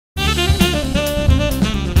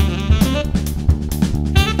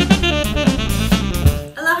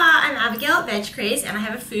Veg Craze, and I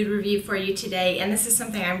have a food review for you today, and this is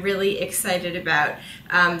something I'm really excited about.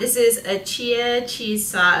 This is a chia cheese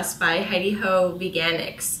sauce by Heidi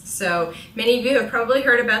Veganics. So many of you have probably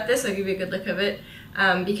heard about this. I'll give you a good look of it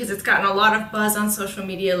because it's gotten a lot of buzz on social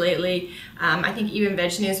media lately. I think even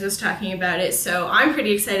Veg News was talking about it, so I'm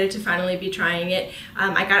pretty excited to finally be trying it.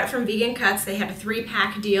 I got it from Vegan Cuts. They had a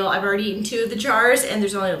 3-pack deal. I've already eaten 2 of the jars, and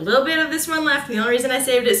there's only a little bit of this one left, and the only reason I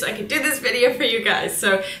saved it is so I could do this video for you guys.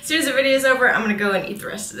 So as soon as the video is over, I'm gonna go and eat the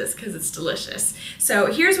rest of this because it's delicious.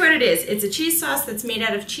 So here's what it is. It's a cheese sauce that's made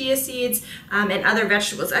out of chia seeds and other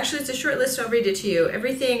vegetables. Actually, it's a short list. I'll read it to you.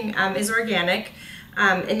 Everything is organic.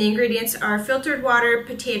 And the ingredients are filtered water,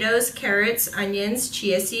 potatoes, carrots, onions,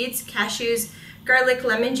 chia seeds, cashews, garlic,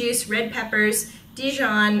 lemon juice, red peppers,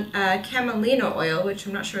 Dijon camelina oil, which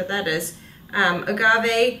I'm not sure what that is,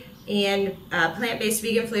 agave, and plant-based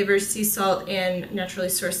vegan flavors, sea salt, and naturally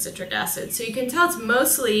sourced citric acid. So you can tell it's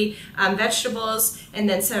mostly vegetables and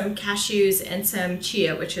then some cashews and some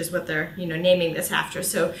chia, which is what they're naming this after.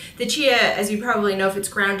 So the chia, as you probably know, if it's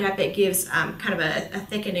ground up, it gives kind of a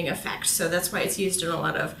thickening effect. So that's why it's used in a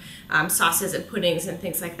lot of sauces and puddings and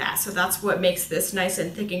things like that. So that's what makes this nice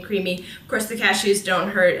and thick and creamy. Of course, the cashews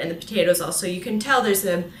don't hurt, and the potatoes also. You can tell there's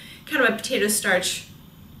a kind of a potato starch,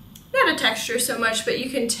 not a texture so much, but you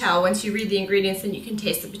can tell once you read the ingredients, then you can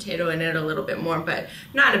taste the potato in it a little bit more, but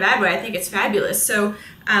not in a bad way. I think it's fabulous. So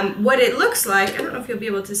what it looks like, I don't know if you'll be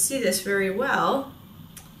able to see this very well,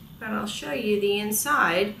 but I'll show you the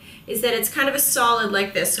inside, is that it's kind of a solid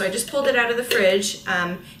like this. So I just pulled it out of the fridge,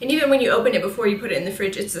 and even when you open it before you put it in the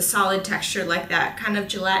fridge, it's a solid texture like that, kind of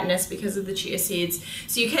gelatinous because of the chia seeds.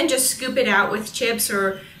 So you can just scoop it out with chips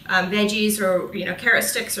or veggies or carrot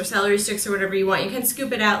sticks or celery sticks or whatever you want. You can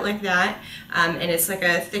scoop it out like that, and it's like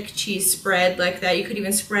a thick cheese spread like that. You could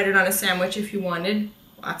even spread it on a sandwich if you wanted.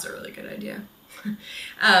 Well, that's a really good idea.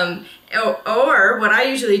 Or what I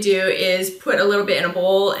usually do is put a little bit in a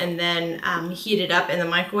bowl and then heat it up in the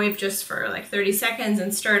microwave just for like 30 seconds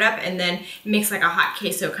and stir it up, and then it makes like a hot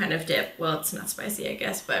queso kind of dip. Well, it's not spicy, I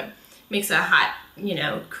guess, but makes a hot,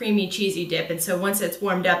 creamy, cheesy dip. And so once it's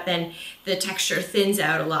warmed up, then the texture thins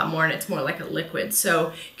out a lot more and it's more like a liquid. So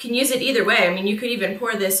you can use it either way. I mean, you could even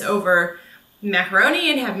pour this over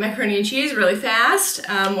macaroni and have macaroni and cheese really fast,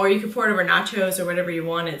 or you could pour it over nachos or whatever you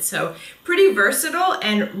wanted. So pretty versatile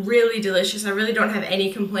and really delicious. I really don't have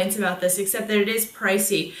any complaints about this, except that it is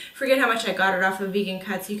pricey. Forget how much I got it off of Vegan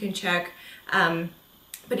Cuts, you can check.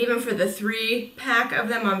 But even for the 3-pack of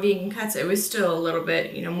them on Vegan Cuts, it was still a little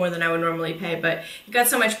bit, more than I would normally pay. But it got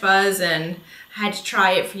so much buzz, and I had to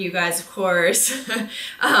try it for you guys, of course. But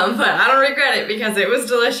I don't regret it because it was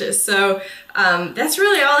delicious. So that's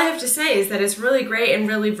really all I have to say, is that it's really great and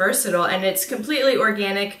really versatile, and it's completely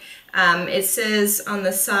organic. It says on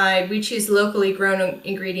the side, we choose locally grown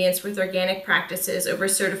ingredients with organic practices over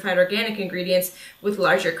certified organic ingredients with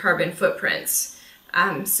larger carbon footprints.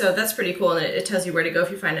 So that's pretty cool, and it tells you where to go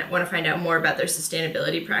if you want to find out more about their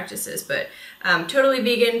sustainability practices. But totally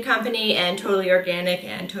vegan company, and totally organic,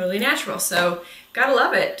 and totally natural. So gotta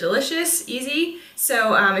love it. Delicious, easy.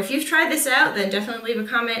 So if you've tried this out, then definitely leave a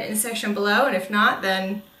comment in the section below, and if not,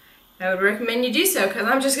 then I would recommend you do so, because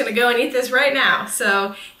I'm just gonna go and eat this right now.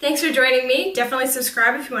 So thanks for joining me. Definitely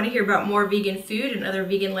subscribe if you want to hear about more vegan food and other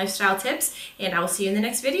vegan lifestyle tips, and I will see you in the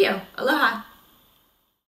next video. Aloha!